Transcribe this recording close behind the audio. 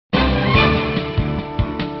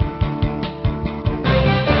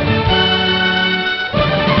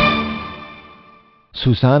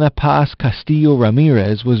Susana Paz Castillo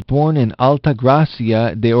Ramírez was born in Alta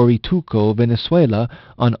Gracia de Orituco, Venezuela,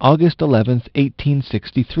 on August 11,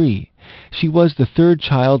 1863. She was the third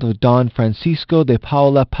child of Don Francisco de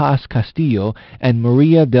Paula Paz Castillo and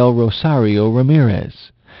Maria del Rosario Ramírez.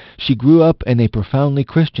 She grew up in a profoundly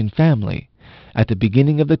Christian family. At the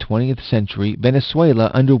beginning of the 20th century, Venezuela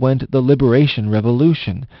underwent the Liberation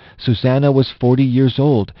Revolution. Susana was 40 years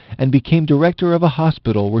old and became director of a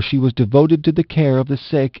hospital where she was devoted to the care of the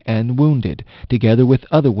sick and wounded, together with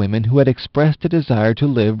other women who had expressed a desire to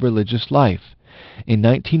live religious life. In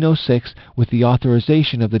 1906, with the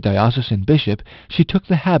authorization of the diocesan bishop, she took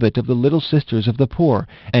the habit of the Little Sisters of the Poor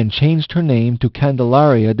and changed her name to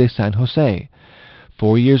Candelaria de San Jose.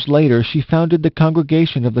 4 years later, she founded the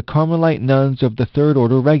Congregation of the Carmelite Nuns of the Third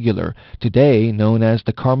Order Regular, today known as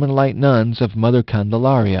the Carmelite Nuns of Mother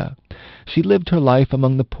Candelaria. She lived her life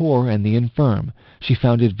among the poor and the infirm. She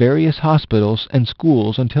founded various hospitals and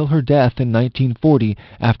schools until her death in 1940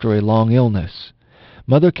 after a long illness.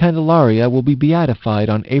 Mother Candelaria will be beatified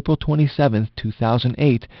on April 27,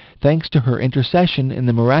 2008, thanks to her intercession in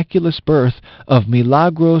the miraculous birth of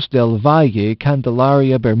Milagros del Valle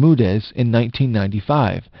Candelaria Bermudez in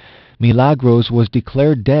 1995. Milagros was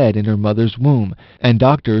declared dead in her mother's womb, and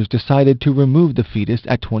doctors decided to remove the fetus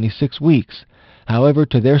at 26 weeks. However,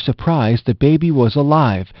 to their surprise, the baby was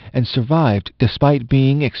alive and survived despite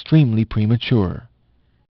being extremely premature.